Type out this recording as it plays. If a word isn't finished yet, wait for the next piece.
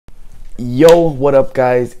Yo, what up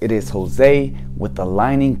guys? It is Jose with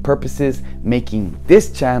Aligning Purposes, making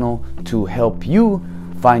this channel to help you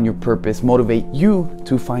find your purpose, motivate you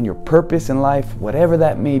to find your purpose in life, whatever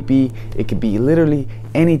that may be. It could be literally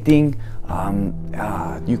anything.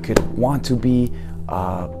 You could want to be,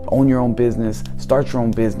 own your own business, start your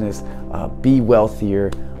own business, be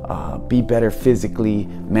wealthier, be better physically,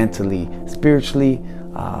 mentally, spiritually,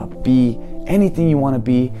 be anything you want to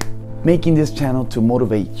be. Making this channel to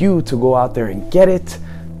motivate you to go out there and get it,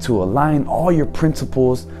 to align all your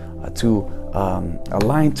principles, to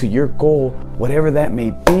align to your goal, whatever that may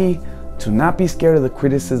be, to not be scared of the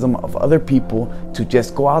criticism of other people, to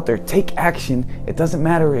just go out there, take action. It doesn't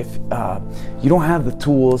matter if you don't have the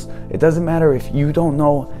tools. It doesn't matter if you don't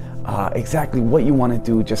know exactly what you want to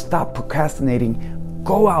do. Just stop procrastinating.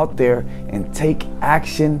 Go out there and take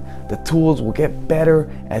action. The tools will get better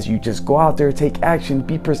as you just go out there, take action,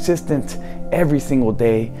 be persistent every single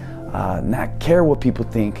day, not care what people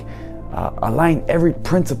think, align every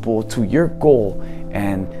principle to your goal,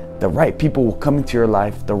 and the right people will come into your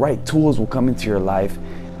life, the right tools will come into your life,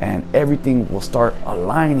 and everything will start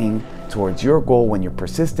aligning towards your goal. When you're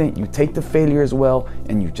persistent, you take the failure as well,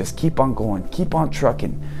 and you just keep on going, keep on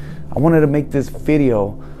trucking. I wanted to make this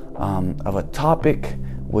video of a topic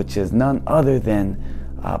which is none other than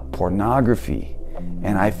pornography,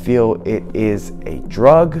 and I feel it is a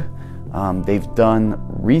drug. They've done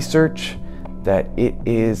research that it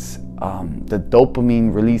is the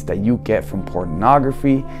dopamine release that you get from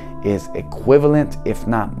pornography is equivalent, if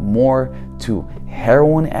not more, to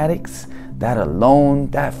heroin addicts.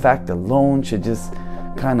 That fact alone should just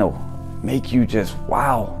kind of make you just,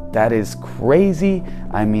 wow, that is crazy.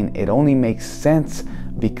 I mean, it only makes sense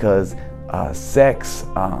because sex,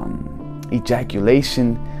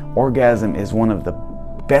 ejaculation, orgasm is one of the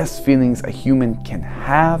best feelings a human can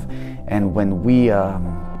have, and when we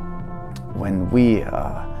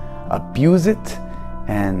abuse it,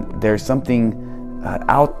 and there's something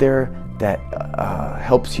out there that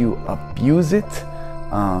helps you abuse it,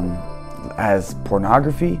 as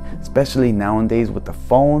pornography, especially nowadays with the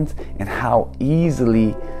phones and how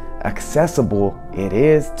easily accessible it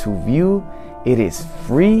is to view. It is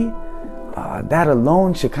free. That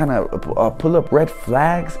alone should kind of pull up red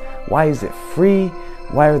flags. Why is it free?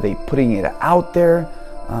 Why are they putting it out there?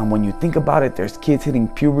 When you think about it, there's kids hitting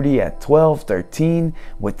puberty at 12, 13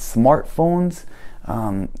 with smartphones.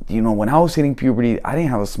 When I was hitting puberty, I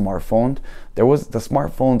didn't have a smartphone. The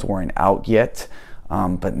smartphones weren't out yet.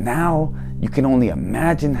 But now you can only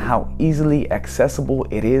imagine how easily accessible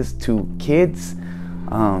it is to kids.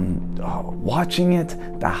 Watching it,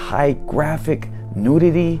 the high graphic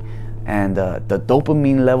nudity and the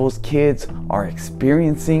dopamine levels kids are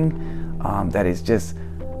experiencing, that is just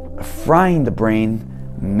frying the brain,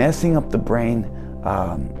 messing up the brain.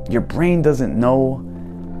 Your brain doesn't know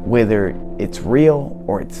whether it's real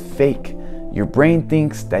or it's fake. Your brain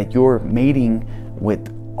thinks that you're mating with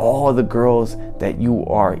all the girls that you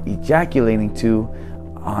are ejaculating to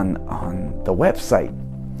on the website.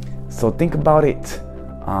 So think about it.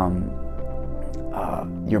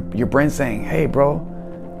 Your brain's saying, hey bro,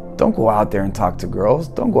 don't go out there and talk to girls.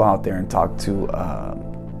 Don't go out there and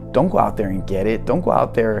don't go out there and get it. Don't go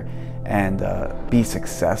out there and be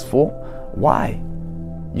successful. Why?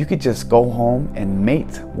 You could just go home and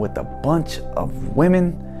mate with a bunch of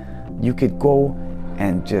women. You could go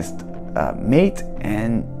and just mate,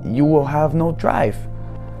 and you will have no drive.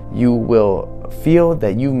 You will feel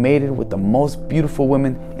that you mated with the most beautiful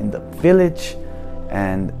women in the village.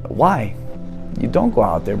 And why? You don't go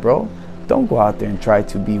out there, bro. Don't go out there and try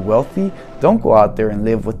to be wealthy. Don't go out there and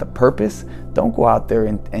live with a purpose. Don't go out there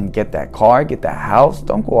and get that car, get that house.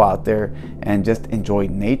 Don't go out there and just enjoy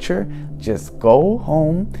nature. Just go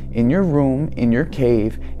home in your room, in your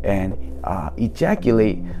cave, and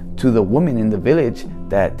ejaculate to the woman in the village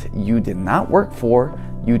that you did not work for.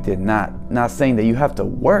 You did not saying that you have to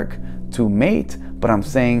work to mate, but I'm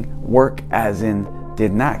saying work as in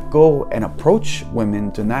did not go and approach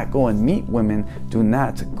women, do not go and meet women, do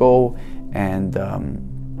not go and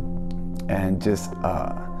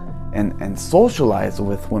socialize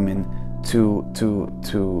with women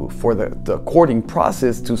for the courting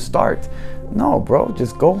process to start. No, bro,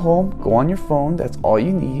 just go home, go on your phone, that's all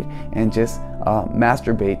you need, and just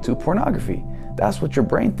masturbate to pornography. That's what your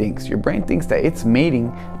brain thinks. Your brain thinks that it's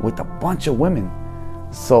mating with a bunch of women.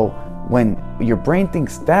 So when your brain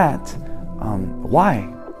thinks that,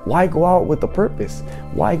 why go out with a purpose?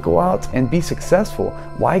 Why go out and be successful?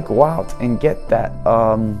 Why go out and get that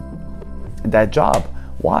job?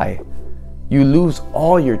 Why? You lose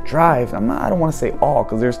all your drive. I don't want to say all,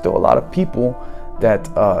 because there's still a lot of people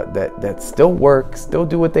that still work, still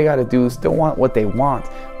do what they got to do, still want what they want,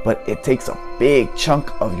 but it takes a big chunk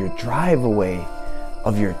of your drive away,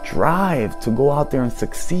 of your drive to go out there and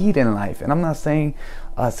succeed in life. And I'm not saying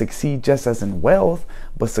succeed just as in wealth,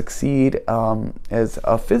 but succeed as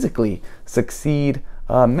physically, succeed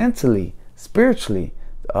mentally, spiritually,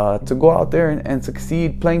 to go out there and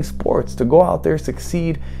succeed playing sports, to go out there,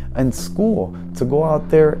 succeed in school, to go out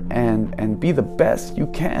there and be the best you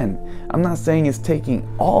can. I'm not saying it's taking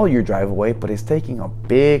all your drive away, but it's taking a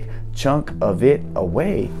big chunk of it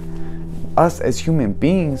away. Us as human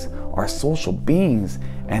beings are social beings,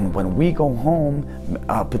 and when we go home,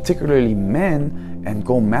 particularly men, and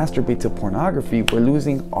go masturbate to pornography, we're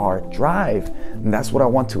losing our drive. And that's what I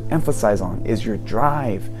want to emphasize on, is your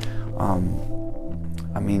drive.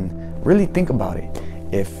 I mean, really think about it.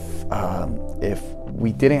 If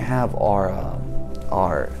we didn't have our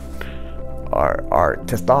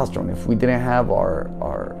testosterone, if we didn't have our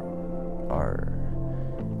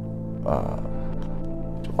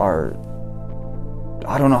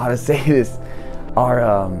I don't know how to say this,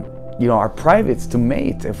 our privates to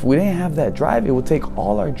mate. If we didn't have that drive, it would take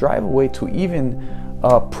all our drive away to even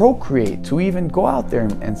procreate, to even go out there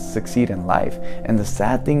and succeed in life. And the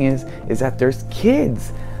sad thing is that there's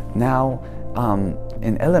kids now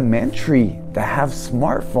in elementary that have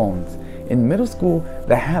smartphones, in middle school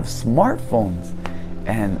that have smartphones,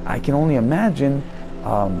 and I can only imagine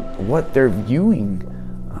what they're viewing.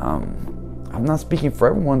 I'm not speaking for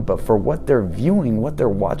everyone, but for what they're viewing, what they're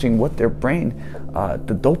watching, what their brain,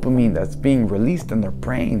 the dopamine that's being released in their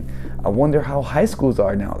brain. I wonder how high schools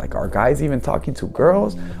are now. Like, are guys even talking to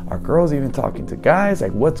girls? Are girls even talking to guys?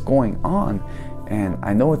 Like, what's going on? And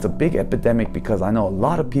I know it's a big epidemic, because I know a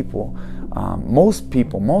lot of people,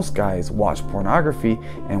 most guys watch pornography.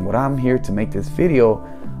 And what I'm here to make this video,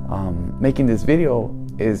 making this video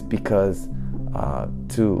is because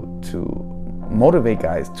to motivate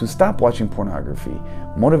guys to stop watching pornography,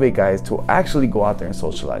 motivate guys to actually go out there and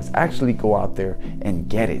socialize, actually go out there and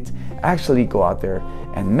get it, actually go out there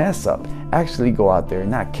and mess up, actually go out there and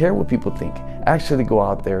not care what people think, actually go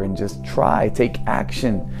out there and just try, take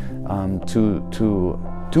action to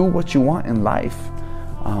do what you want in life.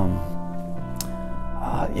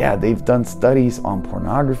 Yeah, they've done studies on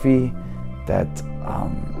pornography that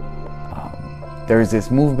there's this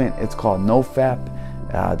movement, it's called Nofap.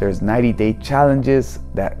 There's 90-day challenges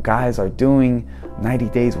that guys are doing, 90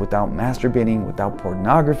 days without masturbating, without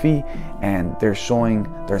pornography, and they're showing,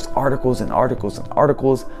 there's articles and articles and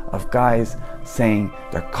articles of guys saying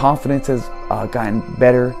their confidence has gotten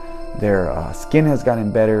better, their skin has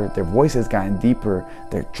gotten better, their voice has gotten deeper,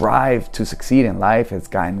 their drive to succeed in life has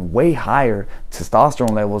gotten way higher,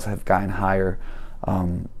 testosterone levels have gotten higher,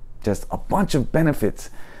 just a bunch of benefits.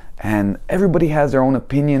 And everybody has their own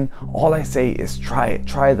opinion. All I say is try it.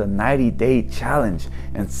 Try the 90-day challenge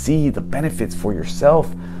and see the benefits for yourself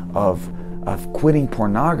of quitting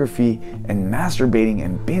pornography and masturbating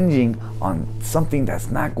and binging on something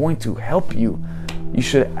that's not going to help you. You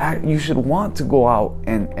should want to go out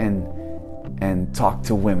and talk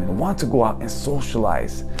to women, want to go out and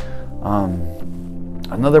socialize.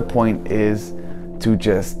 Another point is to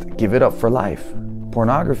just give it up for life.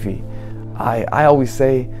 Pornography. I always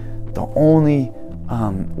say, the only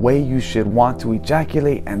way you should want to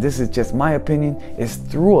ejaculate, and this is just my opinion, is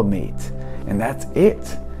through a mate, and that's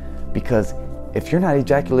it. Because if you're not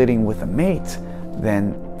ejaculating with a mate,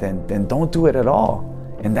 then don't do it at all,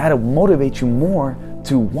 and that'll motivate you more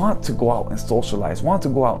to want to go out and socialize, want to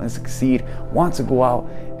go out and succeed, want to go out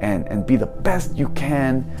and be the best you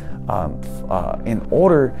can in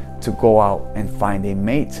order to go out and find a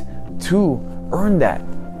mate to earn that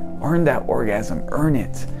orgasm, earn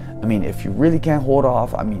it. I mean, if you really can't hold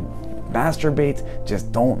off, I mean, masturbate,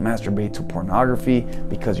 just don't masturbate to pornography,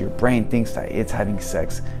 because your brain thinks that it's having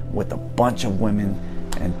sex with a bunch of women,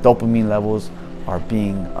 and dopamine levels are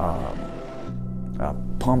being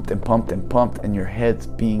pumped and pumped and pumped, and your head's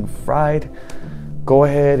being fried. Go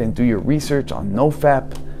ahead and do your research on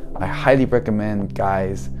Nofap. I highly recommend,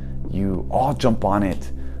 guys, you all jump on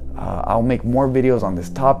it. I'll make more videos on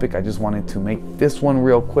this topic. I just wanted to make this one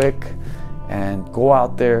real quick. And go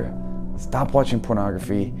out there, stop watching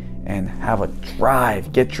pornography, and have a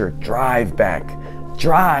drive. Get your drive back.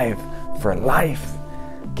 Drive for life.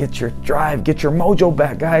 Get your drive, get your mojo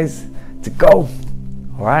back, guys, to go.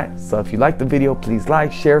 All right, so if you like the video, please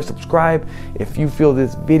like, share, subscribe. If you feel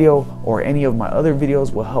this video or any of my other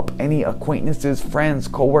videos will help any acquaintances, friends,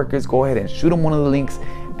 co-workers, go ahead and shoot them one of the links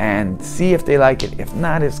and see if they like it. If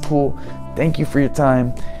not, it's cool. Thank you for your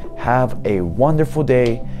time. Have a wonderful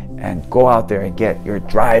day, and go out there and get your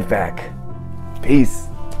drive back. Peace.